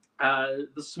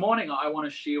This morning, I want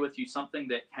to share with you something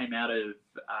that came out of,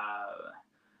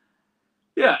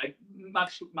 yeah,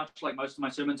 much like most of my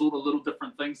sermons, all the little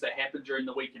different things that happened during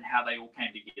the week and how they all came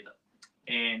together.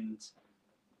 And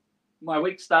my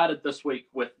week started this week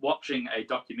with watching a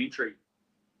documentary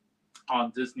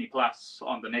on Disney Plus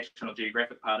on the National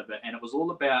Geographic part of it, and it was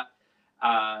all about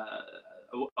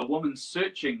a woman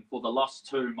searching for the lost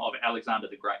tomb of Alexander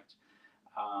the Great.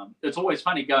 It's always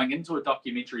funny going into a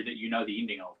documentary that you know the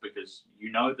ending of, because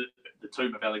you know that the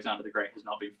tomb of Alexander the Great has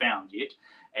not been found yet.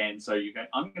 And so you go,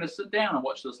 I'm going to sit down and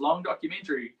watch this long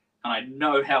documentary, and I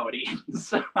know how it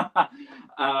ends.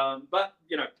 But,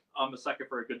 you know, I'm a sucker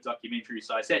for a good documentary,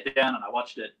 so I sat down and I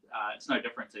watched it. It's no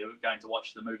different to going to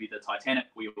watch the movie The Titanic.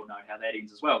 We all know how that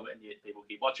ends as well, and yet people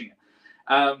keep watching it.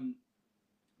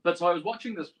 But so I was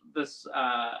watching this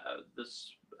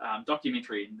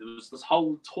documentary, and there was this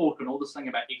whole talk and all this thing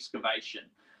about excavation.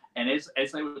 And as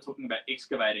they were talking about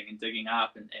excavating and digging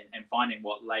up and finding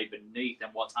what lay beneath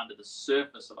and what's under the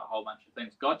surface of a whole bunch of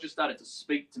things, God just started to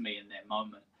speak to me in that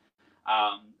moment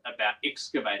about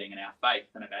excavating in our faith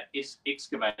and about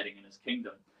excavating in his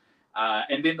kingdom.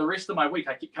 And then the rest of my week,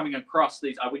 I kept coming across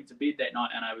these. I went to bed that night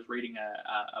and I was reading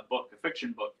a book, a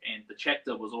fiction book, and the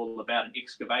chapter was all about an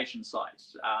excavation site.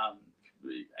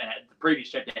 And the previous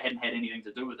chapter hadn't had anything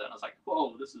to do with it. And I was like,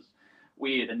 whoa, this is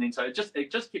weird. And then so it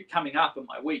just kept coming up in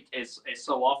my week, as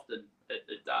so often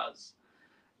it does.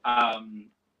 And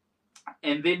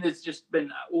then there's just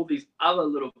been all these other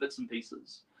little bits and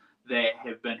pieces that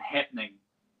have been happening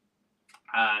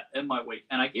in my week.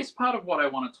 And I guess part of what I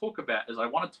want to talk about is I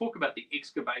want to talk about the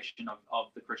excavation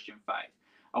of the Christian faith.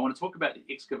 I want to talk about the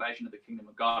excavation of the kingdom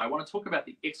of God. I want to talk about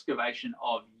the excavation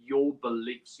of your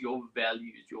beliefs, your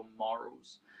values, your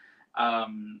morals,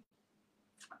 and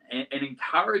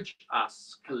encourage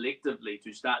us collectively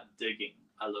to start digging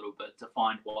a little bit to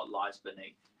find what lies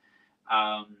beneath.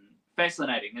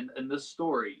 Fascinating. In this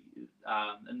story,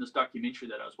 in this documentary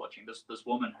that I was watching, this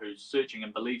woman who's searching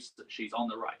and believes that she's on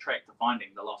the right track to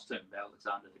finding the lost tomb of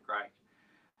Alexander the Great.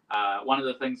 One of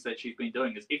the things that she's been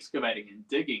doing is excavating and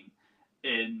digging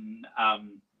in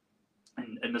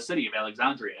the city of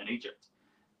Alexandria in Egypt,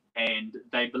 and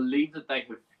they believe that they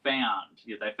have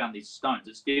found these stones.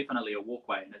 It's definitely a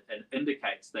walkway, and it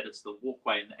indicates that it's the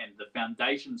walkway and the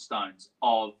foundation stones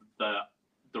of the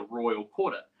royal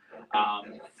quarter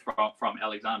from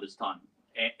Alexander's time.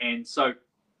 And so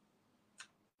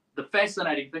the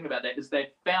fascinating thing about that is they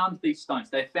found these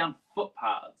stones. They found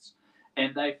footpaths,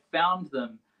 and they found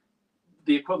them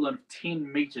the equivalent of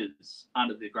 10 meters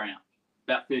under the ground.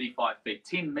 About 35 feet,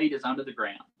 10 meters under the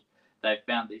ground, they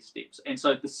found these steps. And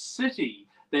so the city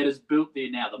that is built there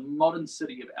now, the modern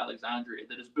city of Alexandria,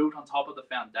 that is built on top of the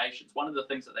foundations, one of the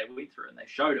things that they went through and they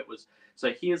showed it was,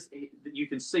 so you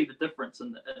can see the difference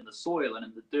in the soil and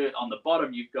in the dirt. On the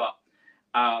bottom, you've got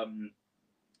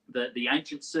the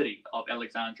ancient city of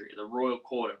Alexandria, the royal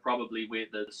quarter, probably where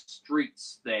the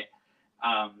streets that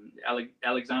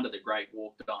Alexander the Great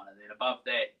walked on. And then above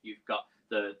that, you've got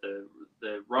the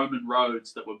Roman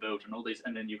roads that were built and all these,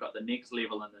 and then you've got the next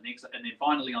level and then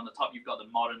finally on the top you've got the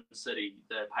modern city,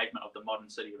 the pavement of the modern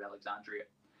city of Alexandria.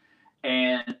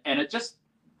 And it just,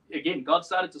 again, God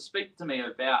started to speak to me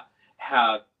about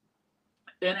how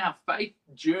in our faith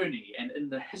journey and in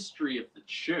the history of the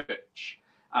church,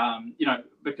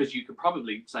 because you could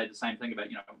probably say the same thing about,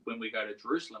 when we go to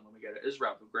Jerusalem, when we go to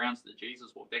Israel, the grounds that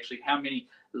Jesus walked, actually how many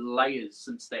layers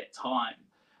since that time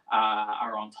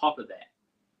are on top of that.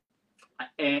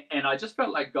 And I just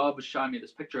felt like God was showing me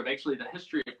this picture of actually the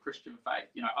history of Christian faith.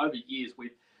 Over years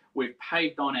we've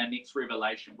paved on our next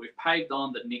revelation, we've paved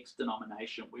on the next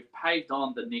denomination, we've paved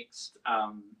on the next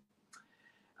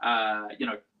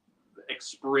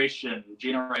expression,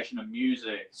 generation of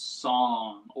music,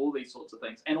 song, all these sorts of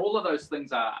things. And all of those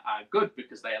things are good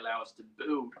because they allow us to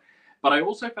build. But I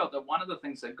also felt that one of the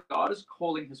things that God is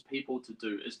calling his people to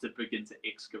do is to begin to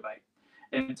excavate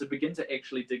and to begin to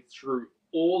actually dig through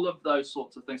all of those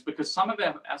sorts of things, because some of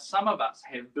us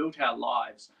have built our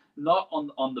lives not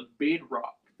on the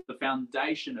bedrock, the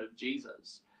foundation of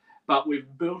Jesus, but we've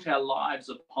built our lives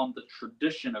upon the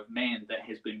tradition of man that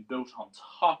has been built on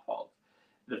top of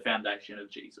the foundation of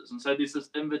Jesus. And so there's this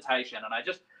invitation, and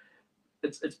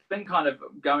it's been kind of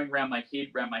going around my head,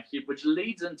 which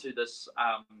leads into this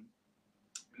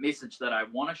message that I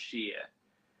want to share.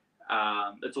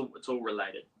 It's all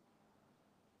related.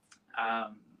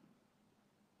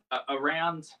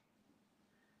 Around,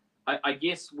 I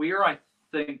guess, where I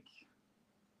think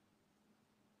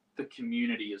the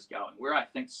community is going, where I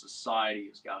think society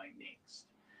is going next.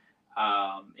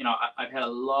 I've had a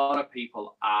lot of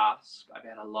people ask. I've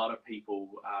had a lot of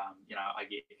people, I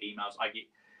get emails.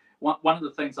 one of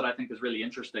the things that I think is really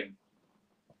interesting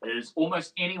is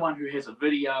almost anyone who has a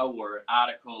video or an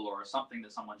article or something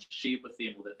that someone shared with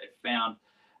them or that they found.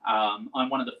 I'm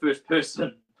one of the first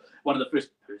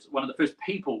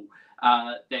people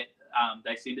that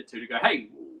they send it to go, hey,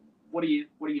 what do you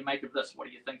make of this? What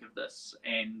do you think of this?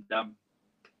 And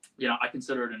I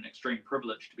consider it an extreme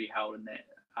privilege to be held in that.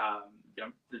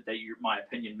 My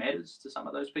opinion matters to some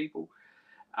of those people,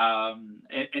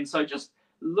 and so just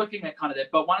looking at kind of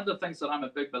that. But one of the things that I'm a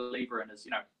big believer in is,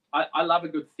 I love a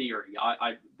good theory.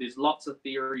 There's lots of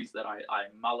theories that I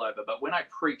mull over, but when I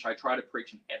preach, I try to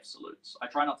preach in absolutes. I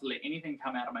try not to let anything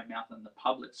come out of my mouth in the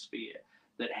public sphere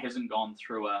that hasn't gone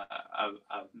through a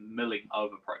milling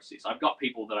over process. I've got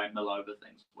people that I mill over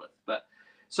things with, but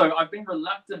so I've been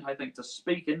reluctant, I think, to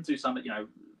speak into some,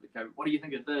 go, what do you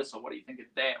think of this, or what do you think of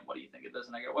that, what do you think of this?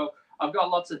 And I go, well, I've got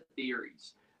lots of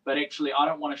theories, but actually I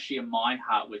don't want to share my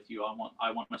heart with you.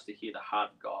 I want us to hear the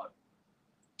heart of God.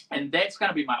 And that's going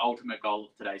to be my ultimate goal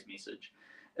of today's message,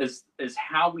 is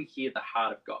how we hear the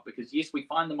heart of God. Because yes, we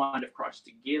find the mind of Christ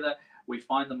together. We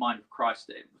find the mind of Christ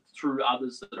through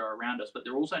others that are around us. But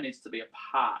there also needs to be a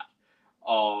part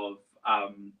of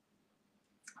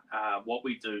what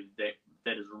we do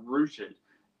that is rooted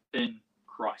in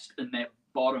Christ, in that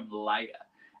bottom layer.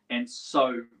 And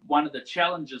so one of the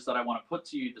challenges that I want to put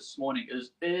to you this morning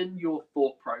is, in your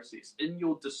thought process, in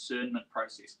your discernment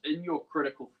process, in your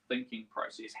critical thinking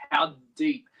process, how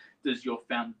deep does your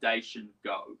foundation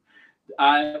go?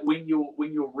 When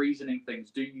you're reasoning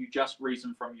things, do you just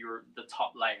reason from the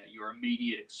top layer, your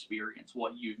immediate experience,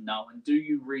 what you know, and do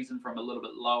you reason from a little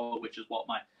bit lower, which is what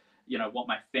my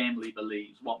family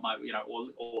believes, or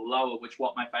lower, which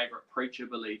what my favorite preacher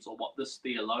believes, or what this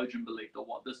theologian believed, or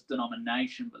what this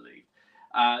denomination believed?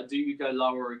 Do you go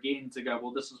lower again to go,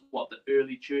 well, this is what the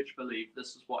early church believed,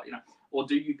 this is what, or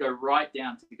do you go right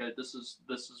down to go, this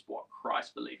is what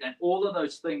Christ believed? And all of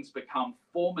those things become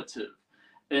formative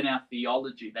in our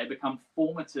theology. They become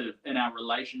formative in our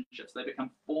relationships. They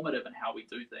become formative in how we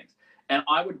do things. And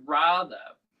I would rather,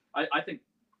 I think,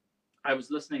 I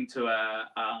was listening to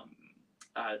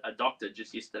a doctor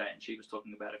just yesterday, and she was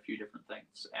talking about a few different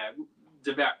things.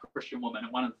 Devout Christian woman,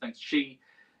 and one of the things she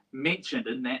mentioned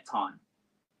in that time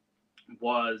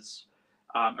was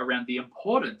around the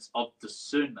importance of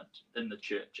discernment in the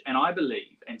church. And I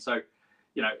believe, and so,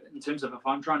 in terms of if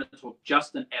I'm trying to talk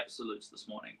just in absolutes this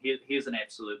morning, here's an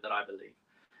absolute that I believe.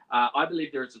 I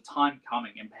believe there is a time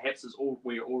coming, and perhaps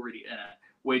we're already in it,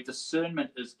 where discernment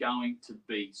is going to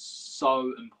be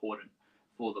so important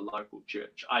for the local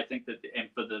church. I think that, and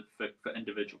for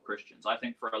individual Christians, I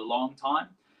think for a long time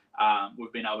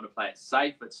we've been able to play it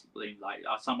safe. It's been like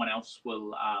someone else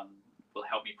will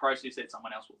help me process it.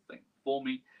 Someone else will think for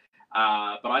me.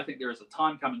 But I think there is a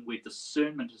time coming where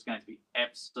discernment is going to be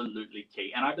absolutely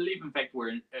key, and I believe, in fact, we're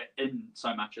in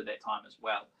so much of that time as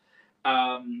well.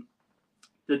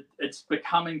 It's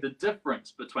becoming the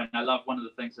difference between, I love one of the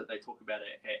things that they talk about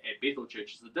at Bethel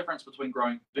Church, is the difference between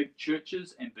growing big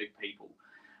churches and big people.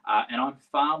 And I'm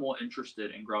far more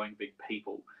interested in growing big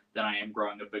people than I am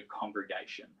growing a big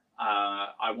congregation.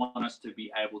 I want us to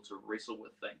be able to wrestle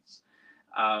with things.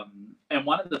 And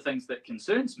one of the things that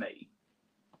concerns me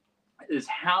is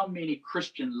how many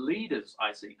Christian leaders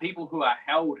I see, people who are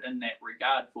held in that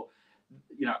regard for,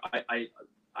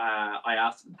 I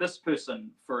asked this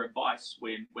person for advice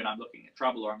when I'm looking at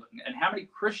trouble, or I'm looking at, and how many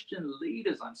Christian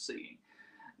leaders I'm seeing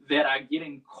that are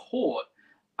getting caught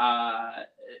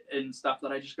in stuff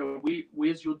that I just go,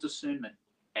 where's your discernment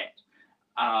at?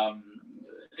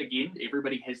 Again,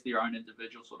 everybody has their own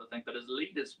individual sort of thing, but as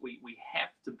leaders, we have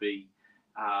to be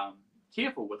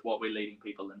careful with what we're leading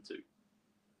people into.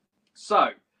 So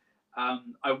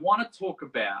I want to talk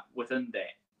about within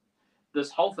that, this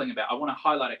whole thing about, I want to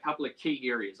highlight a couple of key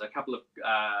areas, a couple of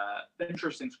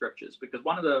interesting scriptures, because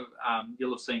one of the,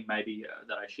 you'll have seen maybe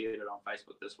that I shared it on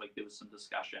Facebook this week, there was some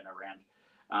discussion around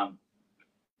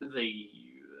the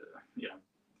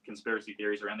conspiracy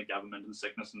theories around the government and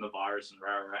sickness and the virus and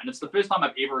rah. And it's the first time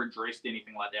I've ever addressed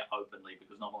anything like that openly,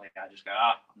 because normally I just go,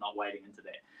 I'm not wading into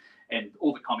that. And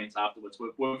all the comments afterwards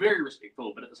were very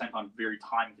respectful, but at the same time, very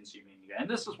time consuming. And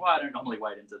this is why I don't normally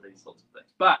wade into these sorts of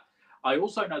things. But I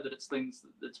also know that it's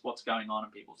what's going on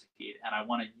in people's head. And I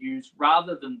want to use,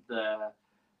 rather than the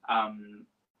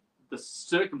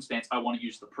circumstance, I want to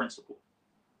use the principle,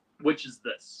 which is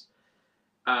this.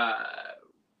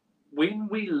 When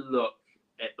we look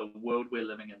at the world we're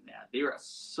living in now, there are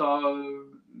so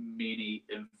many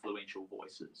influential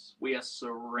voices. We are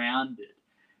surrounded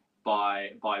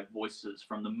by voices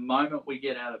from the moment we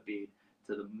get out of bed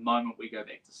to the moment we go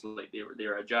back to sleep.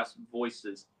 There are just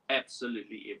voices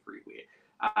absolutely everywhere.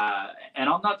 And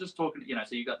I'm not just talking,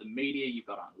 so you've got the media, you've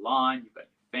got online, you've got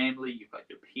your family, you've got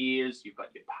your peers, you've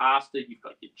got your pastor, you've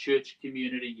got your church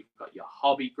community, you've got your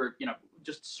hobby group,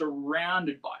 just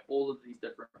surrounded by all of these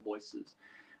different voices.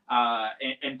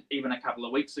 And even a couple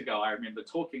of weeks ago, I remember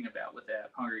talking about with our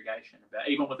congregation about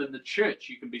even within the church,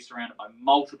 you can be surrounded by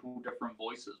multiple different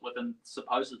voices within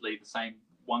supposedly the same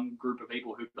one group of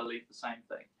people who believe the same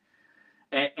thing.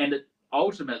 And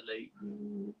ultimately,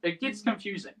 it gets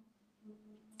confusing.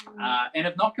 And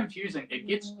if not confusing, it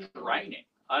gets draining.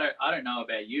 I don't know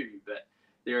about you, but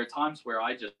there are times where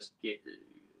I just get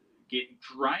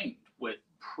drained with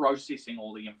processing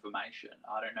all the information.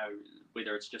 I don't know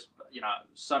whether it's just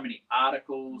so many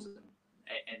articles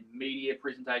and media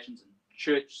presentations and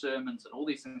church sermons and all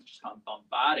these things just kind of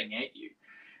bombarding at you,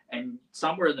 and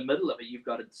somewhere in the middle of it you've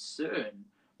got to discern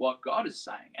what God is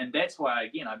saying. And that's why,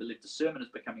 again, I believe discernment is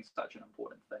becoming such an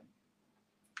important thing.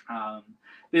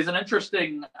 There's an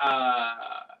interesting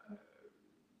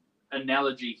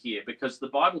analogy here, because the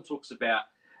Bible talks about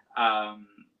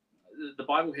the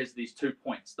Bible has these 2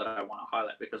 points that I want to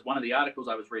highlight, because one of the articles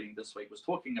I was reading this week was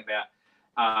talking about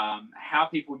how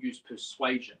people use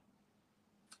persuasion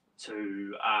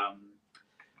to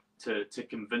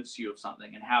convince you of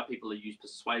something, and how people use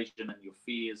persuasion in your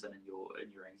fears and in your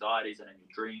anxieties and in your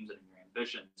dreams and in your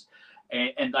ambitions.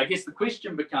 And I guess the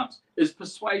question becomes, is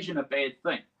persuasion a bad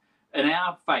thing? In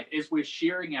our faith, as we're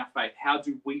sharing our faith, how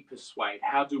do we persuade?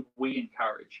 How do we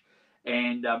encourage?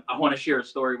 And I want to share a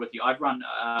story with you. I've run,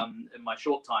 in my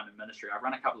short time in ministry, I've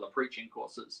run a couple of preaching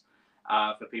courses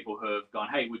for people who have gone,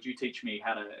 hey, would you teach me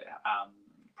how to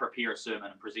prepare a sermon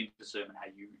and present a sermon how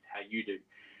you do?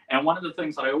 And one of the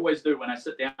things that I always do when I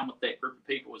sit down with that group of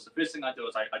people is the first thing I do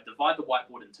is I divide the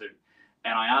whiteboard in two,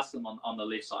 and I ask them on the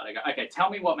left side, I go, okay, tell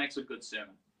me what makes a good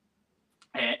sermon.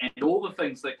 And all the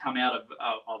things that come out of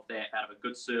a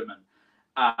good sermon,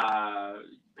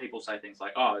 people say things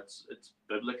like, oh, it's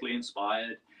biblically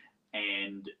inspired,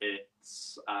 and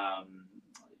it's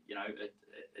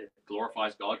it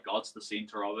glorifies God. God's the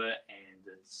center of it, and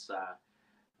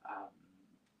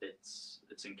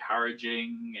it's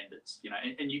encouraging, and it's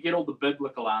and you get all the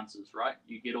biblical answers, right?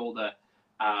 You get all the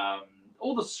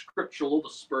scriptural, all the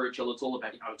spiritual. It's all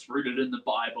about it's rooted in the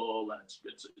Bible, and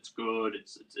it's good.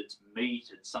 It's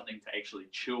meat. It's something to actually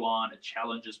chew on. It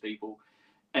challenges people.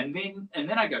 And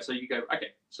then I go, so you go,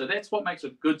 okay, so that's what makes a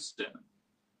good sermon.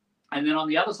 And then on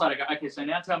the other side, I go, okay, so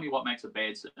now tell me what makes a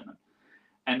bad sermon.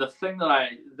 And the thing that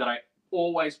I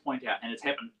always point out, and it's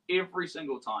happened every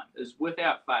single time, is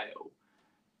without fail,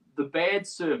 the bad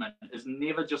sermon is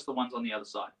never just the ones on the other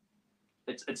side.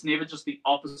 It's never just the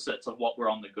opposites of what we're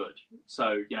on the good.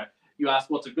 So, you ask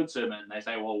what's a good sermon, and they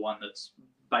say, well, one that's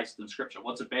based in Scripture.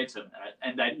 What's a bad sermon?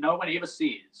 And no one ever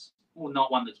says, well,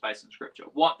 not one that's based in Scripture.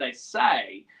 What they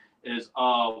say is,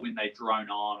 oh, when they drone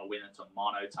on, or when it's a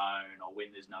monotone, or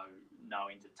when there's no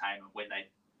entertainment, when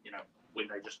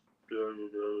they just,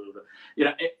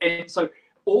 and so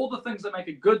all the things that make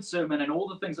a good sermon and all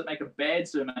the things that make a bad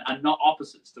sermon are not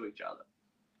opposites to each other.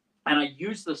 And I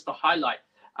use this to highlight,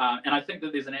 and I think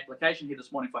that there's an application here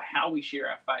this morning for how we share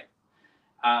our faith,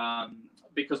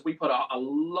 because we put a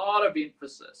lot of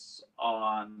emphasis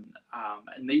on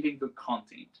needing good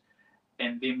content,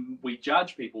 and then we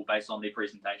judge people based on their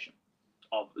presentation.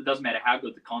 It doesn't matter how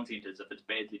good the content is; if it's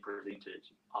badly presented,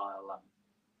 I'll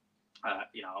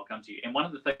come to you. And one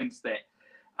of the things that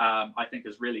I think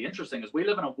is really interesting is we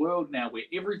live in a world now where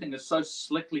everything is so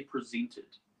slickly presented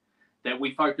that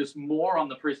we focus more on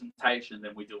the presentation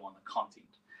than we do on the content.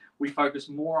 We focus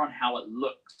more on how it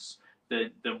looks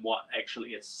than what actually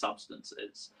its substance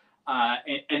is.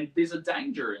 And there's a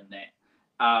danger in that,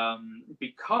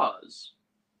 because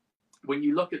when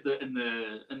you look at in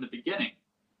the beginning,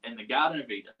 in the Garden of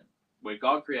Eden, where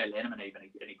God created Adam and Eve,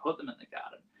 and he put them in the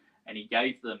garden, and he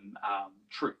gave them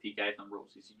truth. He gave them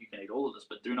rules. He said, you can eat all of this,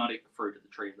 but do not eat the fruit of the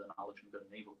tree of the knowledge of good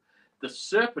and evil. The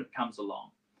serpent comes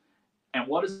along, and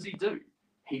what does he do?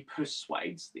 He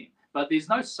persuades them. But there's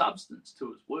no substance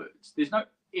to his words. There's no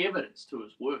evidence to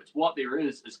his words. What there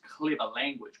is clever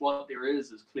language. What there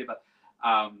is clever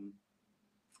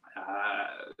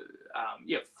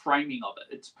framing of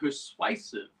it. It's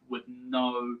persuasive with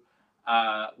no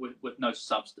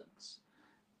substance.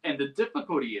 And the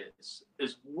difficulty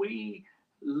is we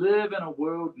live in a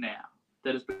world now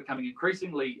that is becoming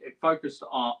increasingly focused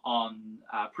on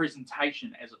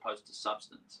presentation as opposed to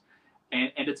substance.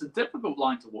 And it's a difficult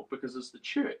line to walk, because as the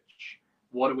church,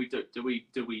 what do we do? Do we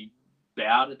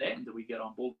bow to that, and do we get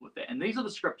on board with that? And these are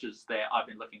the scriptures that I've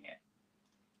been looking at,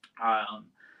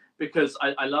 because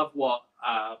I love what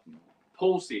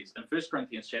Paul says in 1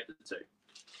 Corinthians chapter 2.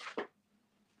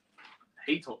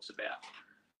 He talks about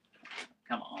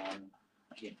Come on.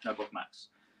 Again, no bookmarks.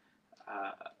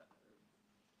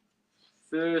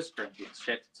 1 Corinthians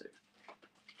chapter 2.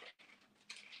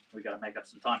 We've got to make up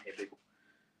some time here, people.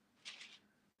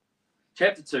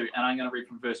 Chapter 2, and I'm going to read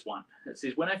from verse 1. It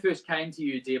says, "When I first came to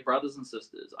you, dear brothers and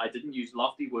sisters, I didn't use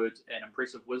lofty words and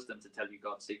impressive wisdom to tell you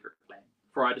God's secret plan.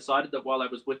 For I decided that while I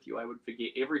was with you, I would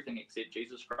forget everything except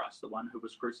Jesus Christ, the one who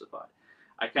was crucified.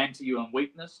 I came to you in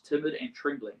weakness, timid and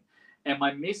trembling, and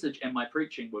my message and my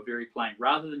preaching were very plain.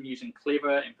 Rather than using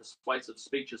clever and persuasive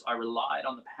speeches, I relied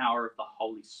on the power of the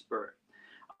Holy Spirit.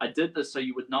 I did this so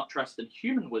you would not trust in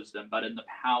human wisdom, but in the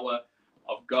power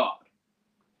of God."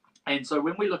 And so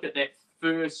when we look at that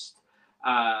first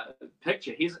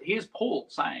picture, here's Paul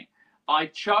saying, I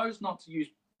chose not to use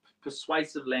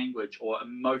persuasive language or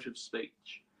emotive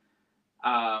speech.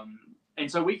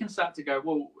 And so we can start to go,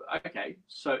 well, okay,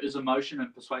 so is emotion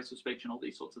and persuasive speech and all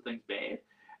these sorts of things bad?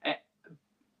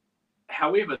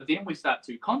 However, then we start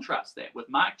to contrast that with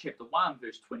Mark chapter 1,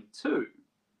 verse 22,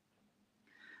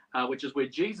 which is where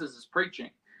Jesus is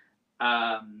preaching.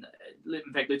 In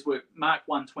fact, let's work Mark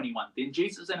 1:21. "Then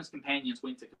Jesus and his companions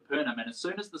went to Capernaum, and as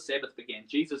soon as the Sabbath began,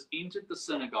 Jesus entered the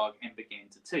synagogue and began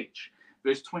to teach."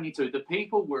 Verse 22, "The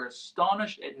people were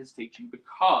astonished at his teaching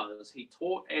because he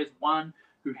taught as one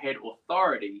who had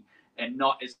authority and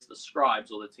not as the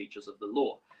scribes or the teachers of the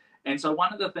law." And so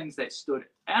one of the things that stood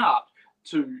out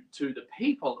to the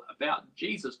people about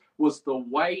Jesus was the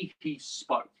way he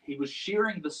spoke. He was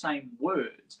sharing the same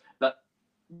words, but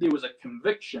there was a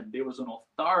conviction, there was an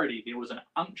authority, there was an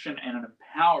unction and an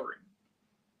empowering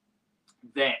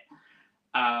that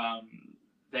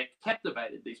that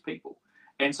captivated these people.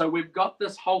 And so we've got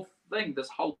this whole thing, this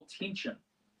whole tension.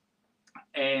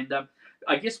 And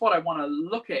I guess what I want to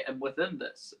look at and within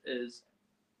this is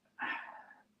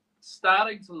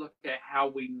starting to look at how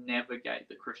we navigate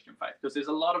the Christian faith, because there's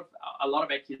a lot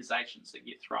of accusations that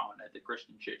get thrown at the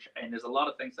Christian church, and there's a lot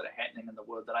of things that are happening in the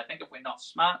world that I think if we're not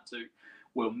smart to,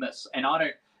 we'll miss. And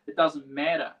it doesn't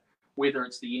matter whether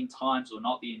it's the end times or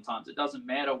not the end times. It doesn't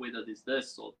matter whether there's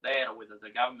this or that, or whether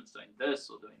the government's doing this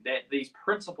or doing that. These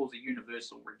principles are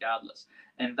universal regardless,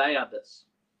 and they are this.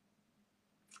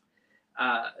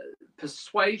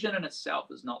 Persuasion in itself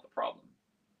is not the problem.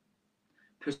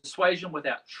 Persuasion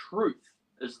without truth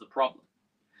is the problem.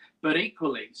 But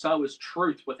equally, so is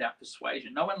truth without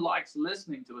persuasion. No one likes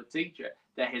listening to a teacher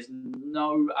that has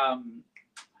no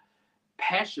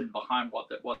passion behind what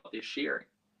they're sharing.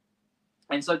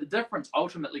 And so the difference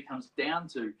ultimately comes down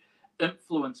to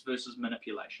influence versus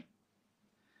manipulation.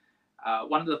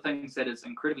 One of the things that is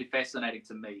incredibly fascinating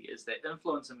to me is that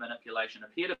influence and manipulation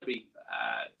appear to be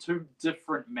two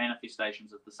different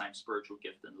manifestations of the same spiritual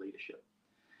gift in leadership.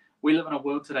 We live in a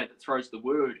world today that throws the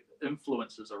word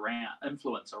influence around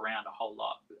a whole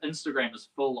lot. Instagram is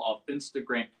full of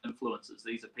Instagram influencers.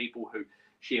 These are people who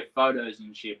share photos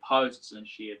and share posts and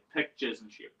share pictures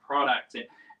and share products,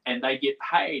 and they get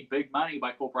paid big money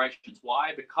by corporations.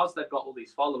 Why? Because they've got all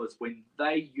these followers. When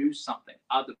they use something,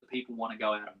 other people want to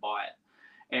go out and buy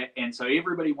it. And so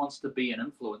everybody wants to be an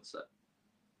influencer.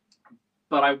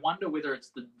 But I wonder whether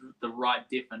it's the right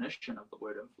definition of the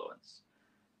word influence,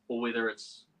 or whether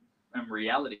it's in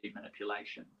reality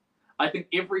manipulation. I think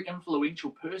every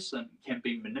influential person can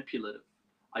be manipulative.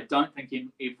 I don't think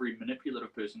every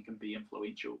manipulative person can be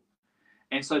influential.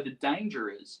 And so the danger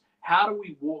is, how do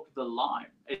we walk the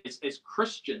line? As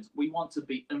Christians, we want to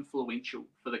be influential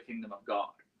for the kingdom of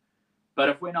God. But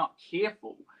if we're not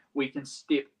careful, we can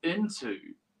step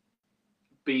into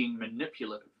being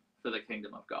manipulative for the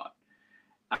kingdom of God.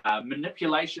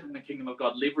 Manipulation in the kingdom of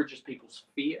God leverages people's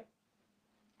fear.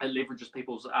 It leverages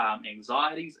people's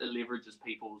anxieties. It leverages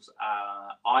people's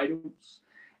idols.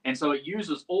 And so it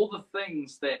uses all the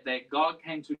things that God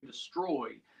came to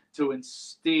destroy to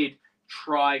instead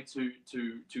try to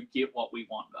get what we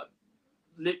want.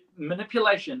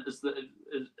 Manipulation is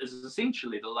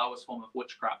essentially the lowest form of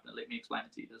witchcraft. And let me explain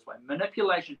it to you this way.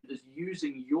 Manipulation is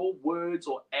using your words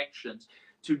or actions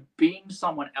to bend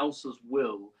someone else's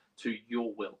will to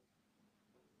your will.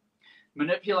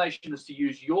 Manipulation is to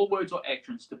use your words or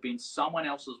actions to bend someone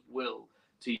else's will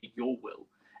to your will.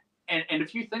 And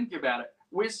if you think about it,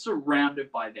 we're surrounded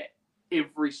by that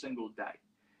every single day.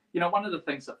 You know, one of the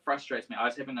things that frustrates me, I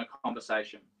was having a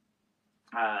conversation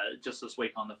just this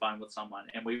week on the phone with someone,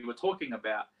 and we were talking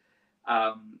about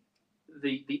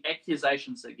the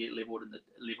accusations that get leveled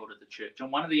at the church.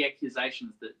 And one of the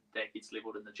accusations that gets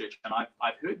leveled in the church, and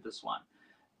I've heard this one,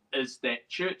 is that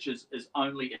church is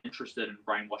only interested in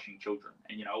brainwashing children.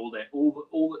 And you know, all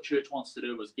that church wants to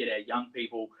do is get our young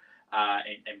people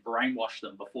and brainwash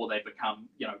them before they become,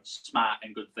 smart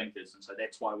and good thinkers. And so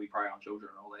that's why we prey on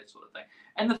children and all that sort of thing.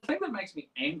 And the thing that makes me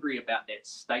angry about that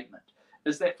statement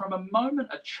is that from a moment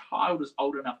a child is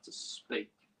old enough to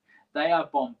speak, they are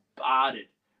bombarded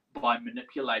by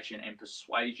manipulation and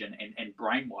persuasion and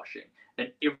brainwashing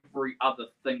and every other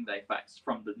thing they face,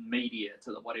 from the media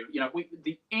to the whatever.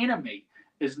 The enemy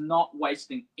is not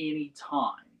wasting any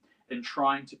time in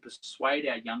trying to persuade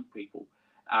our young people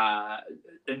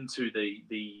into the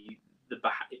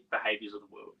behaviors of the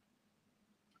world.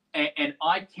 And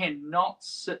I cannot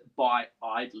sit by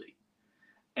idly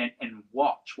and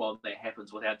watch while that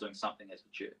happens without doing something as a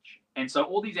church. And so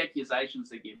all these accusations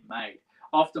that get made,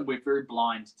 often we're very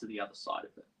blind to the other side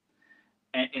of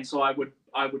it. And so I would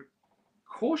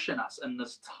caution us in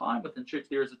this time within church.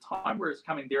 There is a time where it's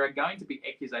coming. There are going to be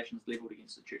accusations leveled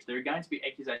against the church. There are going to be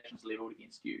accusations leveled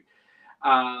against you,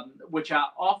 which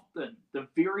are often the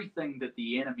very thing that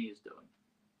the enemy is doing,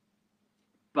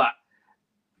 but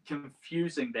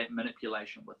confusing that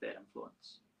manipulation with that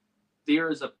influence. There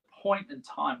is a point in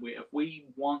time where if we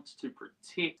want to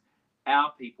protect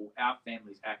our people, our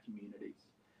families, our communities,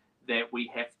 that we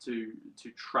have to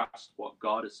trust what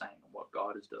God is saying and what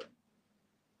God is doing.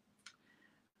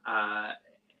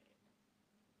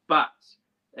 But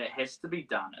it has to be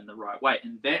done in the right way.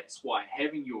 And that's why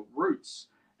having your roots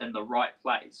in the right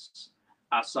place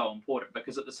are so important.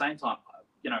 Because at the same time,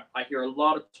 I hear a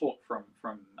lot of talk from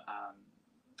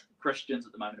Christians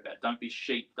at the moment about don't be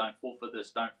sheep, don't fall for this,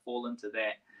 don't fall into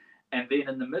that. And then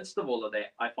in the midst of all of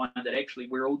that, I find that actually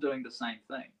we're all doing the same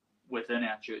thing within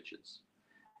our churches.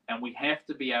 And we have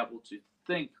to be able to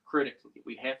think critically.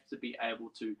 We have to be able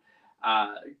to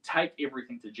take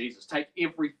everything to Jesus, take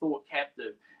every thought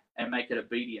captive and make it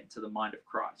obedient to the mind of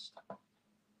Christ.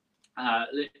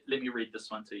 Let me read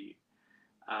this one to you.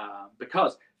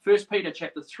 Because 1 Peter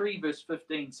chapter 3, verse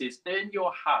 15 says, "In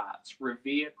your hearts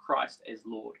revere Christ as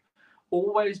Lord.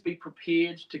 Always be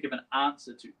prepared to give an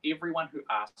answer to everyone who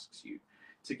asks you,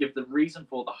 to give the reason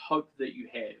for the hope that you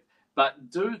have. But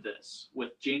do this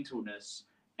with gentleness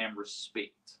and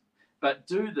respect." But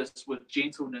do this with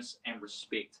gentleness and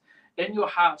respect. In your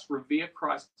hearts, revere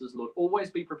Christ as Lord. Always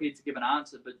be prepared to give an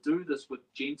answer, but do this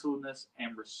with gentleness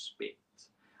and respect.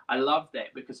 I love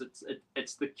that because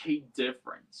it's the key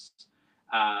difference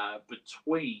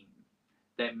between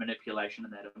that manipulation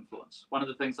and that influence. One of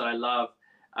the things that I love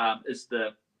is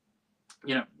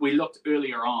we looked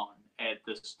earlier on at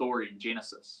the story in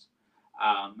Genesis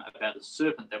about the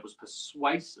serpent that was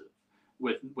persuasive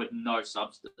with no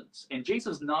substance. And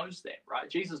Jesus knows that, right?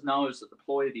 Jesus knows that the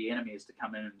ploy of the enemy is to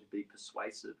come in and to be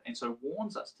persuasive, and so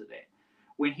warns us to that.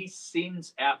 When he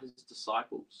sends out his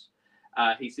disciples,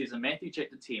 he says in Matthew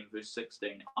chapter 10, verse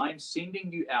 16, "I am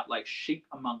sending you out like sheep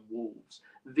among wolves.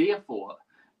 Therefore,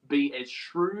 be as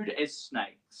shrewd as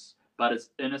snakes, but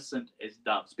as innocent as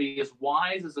doves. Be as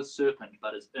wise as a serpent,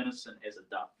 but as innocent as a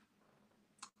dove."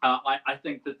 I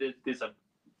think that there's a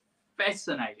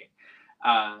fascinating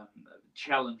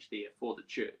challenge there for the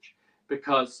church,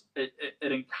 because it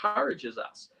encourages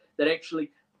us that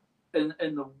actually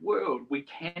in the world we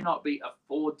cannot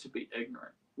afford to be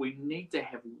ignorant. We need to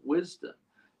have wisdom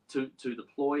to the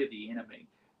ploy of the enemy,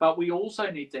 but we also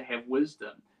need to have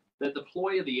wisdom that the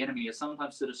ploy of the enemy is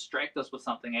sometimes to distract us with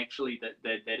something actually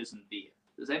that isn't there.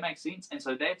 Does that make sense? And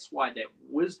so that's why that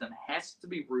wisdom has to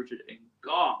be rooted in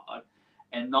God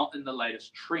and not in the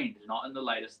latest trend, not in the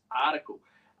latest article.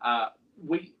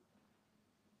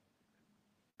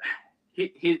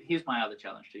 Here's my other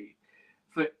challenge to you.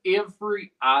 For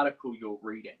every article you're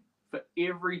reading, for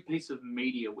every piece of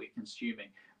media we're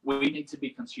consuming, we need to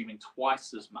be consuming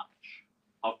twice as much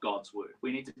of God's word.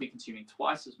 We need to be consuming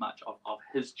twice as much of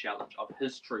his challenge, of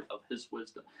his truth, of his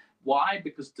wisdom. Why?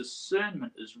 Because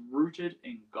discernment is rooted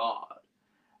in God.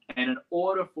 And in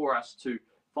order for us to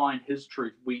find his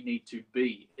truth, we need to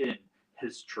be in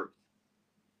his truth.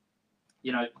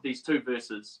 These two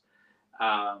verses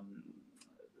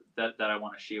that I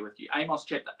want to share with you. Amos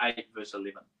chapter 8, verse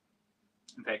 11.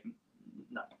 In fact,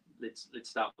 no, let's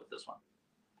start with this one.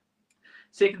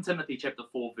 2 Timothy chapter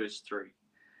 4, verse 3.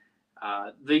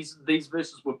 These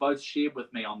verses were both shared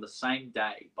with me on the same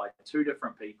day by two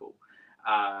different people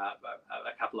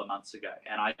a couple of months ago,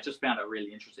 and I just found it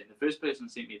really interesting. The first person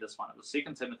sent me this one. It was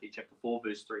 2 Timothy chapter 4,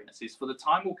 verse 3, and it says, "For the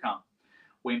time will come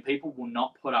when people will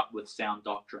not put up with sound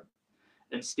doctrine.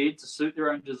 Instead, to suit their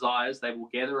own desires, they will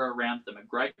gather around them a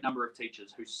great number of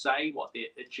teachers who say what their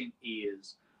itching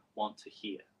ears want to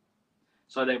hear.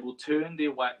 So they will turn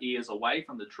their ears away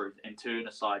from the truth and turn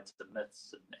aside to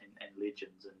myths and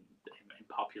legends and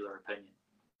popular opinion."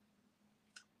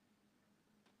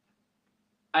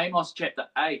 Amos chapter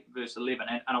 8, verse 11,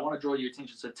 and I want to draw your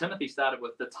attention. So Timothy started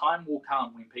with, the time will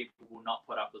come when people will not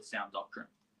put up with sound doctrine.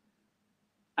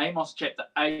 Amos chapter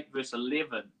 8, verse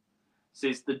 11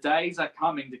 says, the days are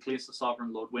coming, declares the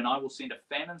sovereign Lord, when I will send a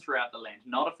famine throughout the land,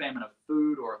 not a famine of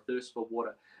food or a thirst for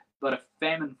water, but a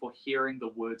famine for hearing the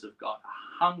words of God,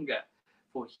 a hunger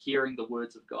for hearing the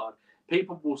words of God.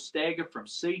 People will stagger from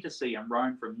sea to sea and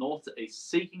roam from north to east,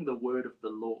 seeking the word of the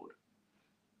Lord.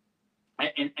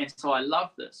 And so I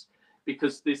love this,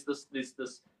 because there's this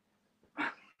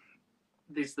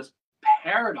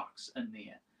paradox in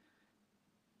there.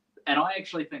 And I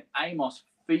actually think Amos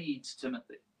feeds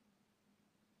Timothy,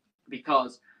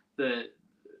 because the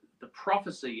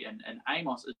prophecy in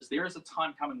Amos is, there is a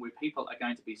time coming where people are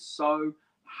going to be so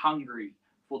hungry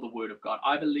for the word of God.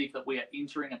 I believe that we are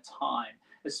entering a time,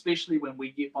 especially when we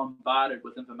get bombarded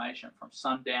with information from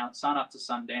sun up to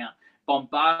sundown,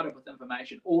 bombarded with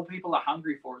information. All people are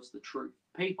hungry for is the truth.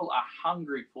 People are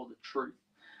hungry for the truth.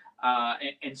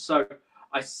 And so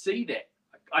I see that.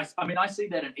 I mean, I see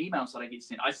that in emails that I get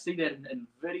sent. I see that in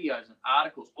videos and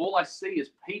articles. All I see is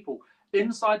people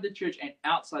inside the church and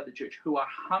outside the church who are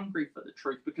hungry for the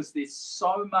truth, because there's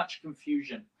so much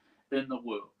confusion in the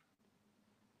world.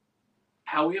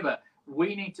 However,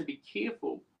 we need to be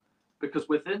careful, because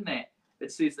within that,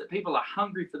 it says that people are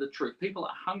hungry for the truth. People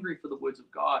are hungry for the words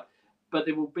of God. But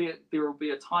there will be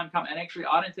a time come, and actually,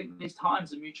 I don't think these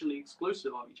times are mutually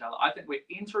exclusive of each other. I think we're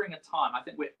entering a time. I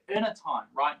think we're in a time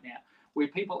right now where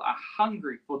people are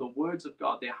hungry for the words of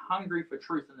God. They're hungry for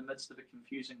truth in the midst of a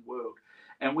confusing world,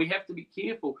 and we have to be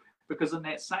careful, because in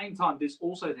that same time, there's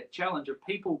also that challenge of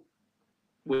people.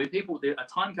 There's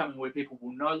a time coming where people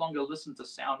will no longer listen to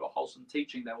sound or wholesome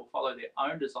teaching. They will follow their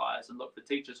own desires and look for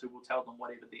teachers who will tell them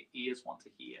whatever their ears want to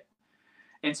hear.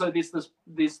 And so there's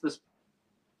this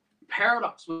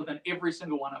paradox within every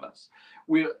single one of us,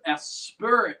 where our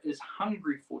spirit is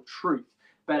hungry for truth,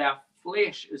 but our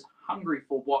flesh is hungry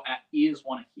for what our ears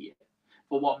want to hear,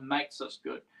 for what makes us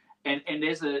good. And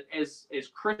as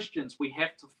Christians, we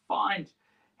have to find,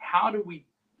 how do we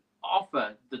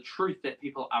offer the truth that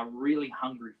people are really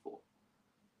hungry for?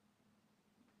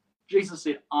 Jesus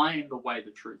said, I am the way,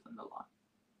 the truth, and the life.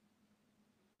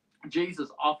 Jesus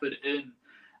offered in,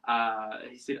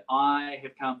 he said, I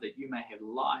have come that you may have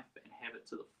life and have it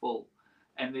to the full.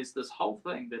 And there's this whole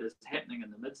thing that is happening in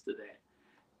the midst of that.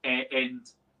 And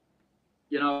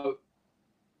you know,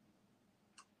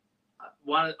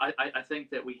 I think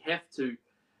that we have to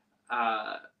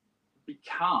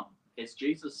become, as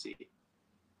Jesus said,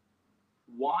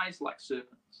 wise like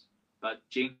serpents, but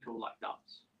gentle like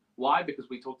doves. Why? Because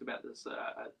we talked about this the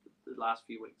last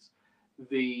few weeks.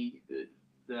 The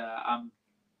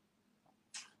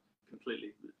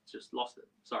completely just lost it.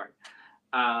 Sorry.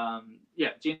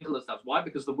 Gentle as doves. Why?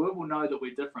 Because the world will know that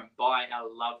we're different by our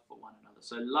love for one another.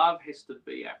 So love has to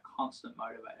be our constant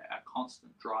motivator, our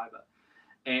constant driver.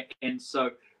 And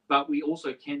so, but we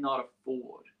also cannot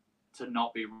afford to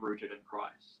not be rooted in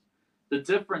Christ. The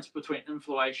difference between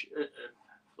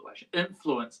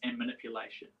influence and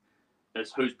manipulation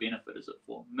is, whose benefit is it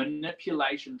for?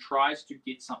 Manipulation tries to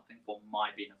get something for my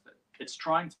benefit. It's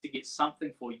trying to get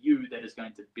something for you that is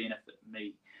going to benefit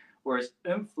me. Whereas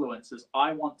influence is,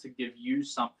 I want to give you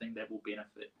something that will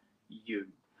benefit you.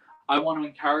 I want to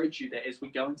encourage you that as we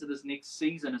go into this next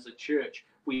season as a church,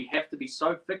 we have to be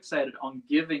so fixated on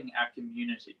giving our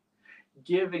community,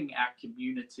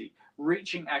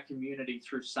 reaching our community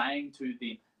through saying to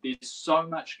them, there's so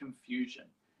much confusion.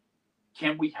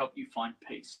 Can we help you find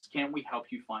peace? Can we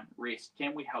help you find rest?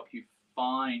 Can we help you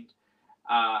find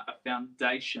a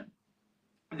foundation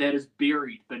that is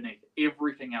buried beneath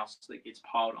everything else that gets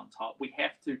piled on top? We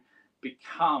have to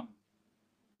become,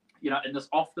 in this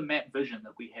off-the-map vision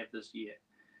that we have this year,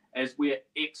 as we're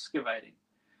excavating.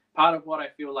 Part of what I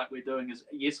feel like we're doing is,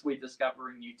 yes, we're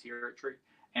discovering new territory,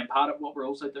 and part of what we're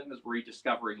also doing is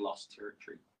rediscovering lost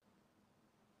territory,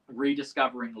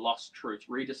 rediscovering lost truths,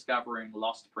 rediscovering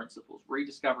lost principles,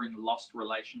 rediscovering lost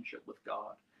relationship with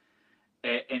God.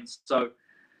 And so,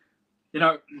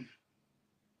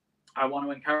 I want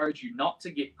to encourage you not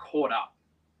to get caught up.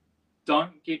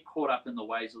 Don't get caught up in the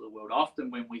ways of the world.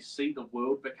 Often when we see the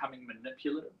world becoming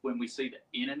manipulative, when we see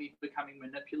the enemy becoming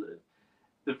manipulative,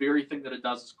 the very thing that it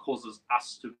does is causes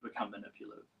us to become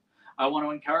manipulative. I want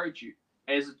to encourage you,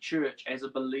 as a church, as a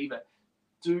believer,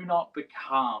 do not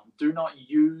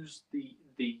use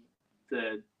the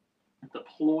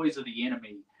ploys of the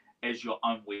enemy as your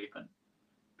own weapon,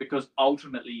 because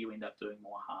ultimately you end up doing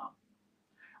more harm.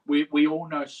 We all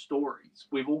know stories.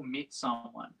 We've all met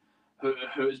someone who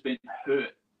has been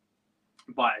hurt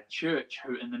by a church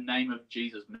who, in the name of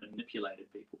Jesus,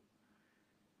 manipulated people.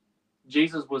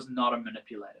 Jesus was not a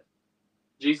manipulator.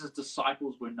 Jesus'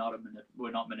 disciples were not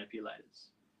manipulators.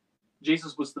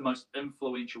 Jesus was the most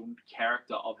influential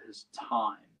character of his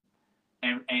time,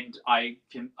 and I'm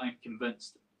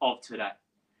convinced of today.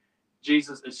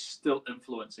 Jesus is still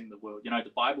influencing the world. You know,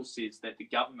 the Bible says that the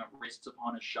government rests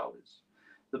upon his shoulders.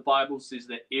 The Bible says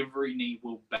that every knee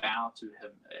will bow to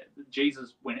him.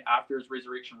 Jesus, when after his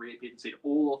resurrection, reappeared and said,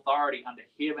 "All authority under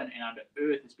heaven and under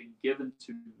earth has been given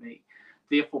to me."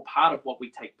 Therefore, part of what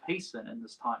we take peace in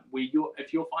this time,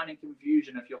 if you're finding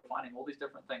confusion, if you're finding all these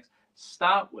different things,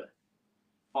 start with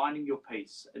finding your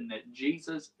peace in that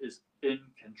Jesus is in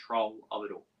control of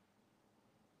it all.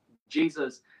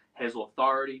 Jesus has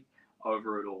authority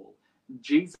over it all.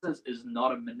 Jesus is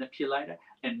not a manipulator,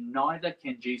 and neither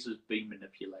can Jesus be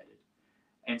manipulated.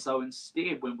 And so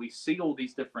instead, when we see all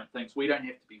these different things, we don't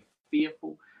have to be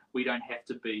fearful. We don't have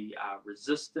to be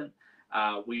resistant.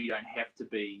 We don't have to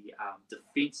be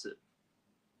defensive.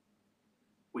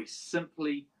 We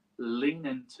simply lean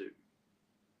into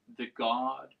the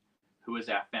God who is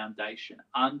our foundation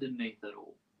underneath it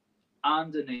all.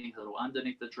 Underneath it all,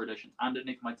 underneath the traditions,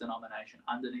 underneath my denomination,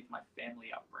 underneath my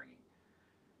family upbringing.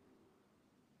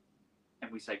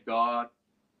 And we say, God,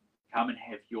 come and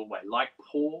have your way. Like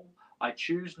Paul, I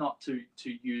choose not to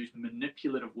use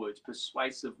manipulative words,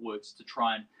 persuasive words to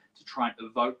try and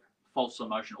evoke false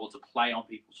emotion or to play on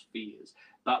people's fears.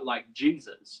 But like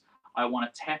Jesus, I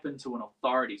want to tap into an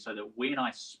authority so that when I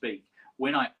speak,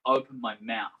 when I open my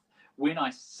mouth, when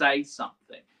I say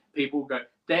something, people go,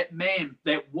 that man,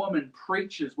 that woman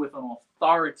preaches with an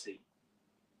authority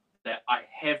that I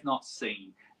have not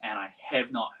seen and I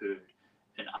have not heard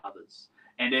in others.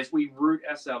 And as we root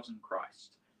ourselves in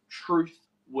Christ, truth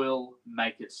will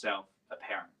make itself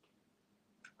apparent.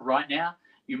 Right now,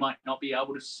 you might not be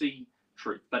able to see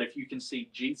truth, but if you can see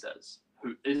Jesus,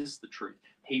 who is the truth,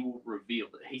 he will reveal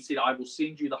it. He said, I will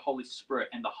send you the Holy Spirit,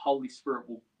 and the Holy Spirit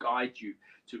will guide you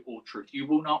to all truth. You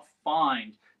will not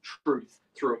find truth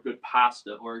through a good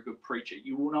pastor or a good preacher.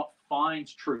 You will not find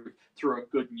truth through a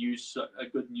good news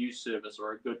service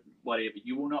or a good whatever.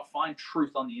 You will not find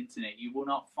truth on the internet. You will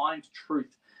not find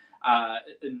truth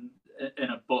in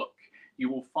a book. You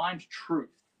will find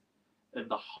truth in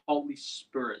the Holy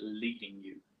Spirit leading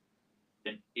you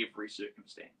in every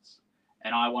circumstance.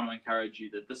 And I want to encourage you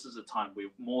that this is a time where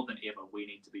more than ever we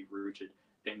need to be rooted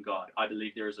in God. I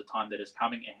believe there is a time that is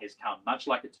coming and has come, much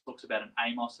like it talks about in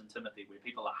Amos and Timothy, where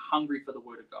people are hungry for the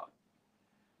word of God.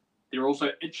 They're also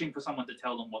itching for someone to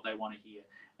tell them what they want to hear.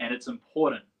 And it's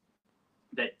important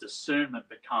that discernment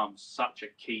becomes such a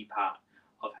key part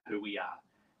of who we are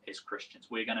as Christians.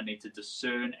 We're going to need to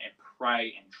discern and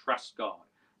pray and trust God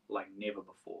like never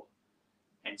before.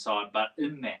 And so, but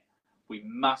in that, we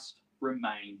must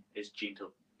remain as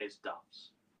gentle as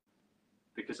doves.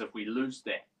 Because if we lose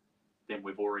that, then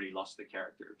we've already lost the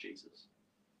character of Jesus.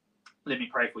 Let me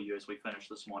pray for you as we finish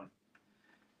this morning.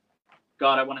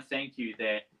 God, I want to thank you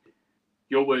that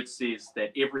your word says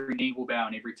that every knee will bow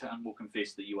and every tongue will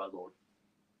confess that you are Lord.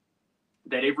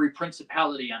 That every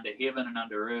principality under heaven and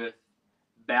under earth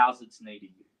bows its knee to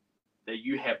you. That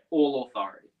you have all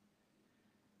authority.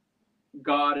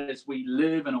 God, as we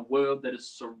live in a world that is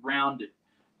surrounded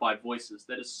by voices,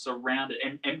 that is surrounded,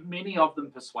 and many of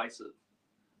them persuasive.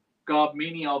 God,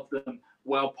 many of them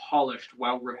well polished,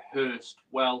 well rehearsed,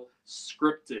 well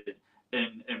scripted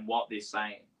in what they're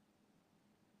saying.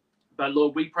 But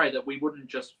Lord, we pray that we wouldn't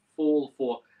just fall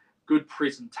for good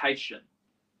presentation,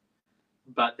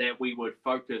 but that we would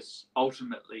focus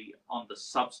ultimately on the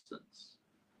substance.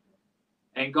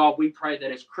 And God, we pray that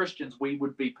as Christians, we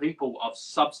would be people of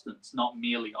substance, not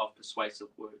merely of persuasive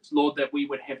words. Lord, that we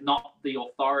would have not the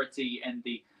authority and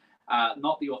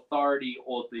not the authority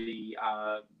or the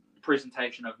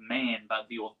presentation of man, but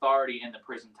the authority and the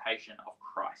presentation of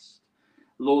Christ.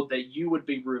 Lord, that you would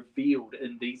be revealed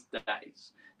in these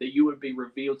days, that you would be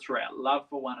revealed through our love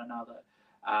for one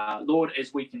another. Lord,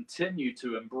 as we continue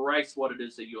to embrace what it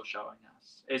is that you're showing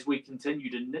us, as we continue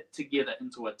to knit together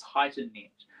into a tighter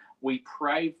net, we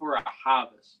pray for a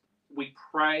harvest. We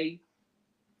pray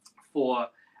for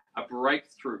a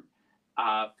breakthrough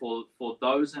for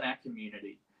those in our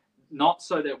community, not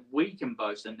so that we can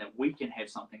boast and that we can have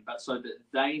something, but so that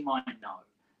they might know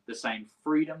the same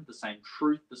freedom, the same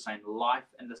truth, the same life,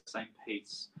 and the same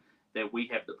peace that we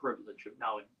have the privilege of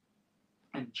knowing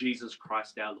in Jesus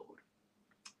Christ our Lord.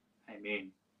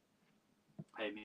 Amen. Amen.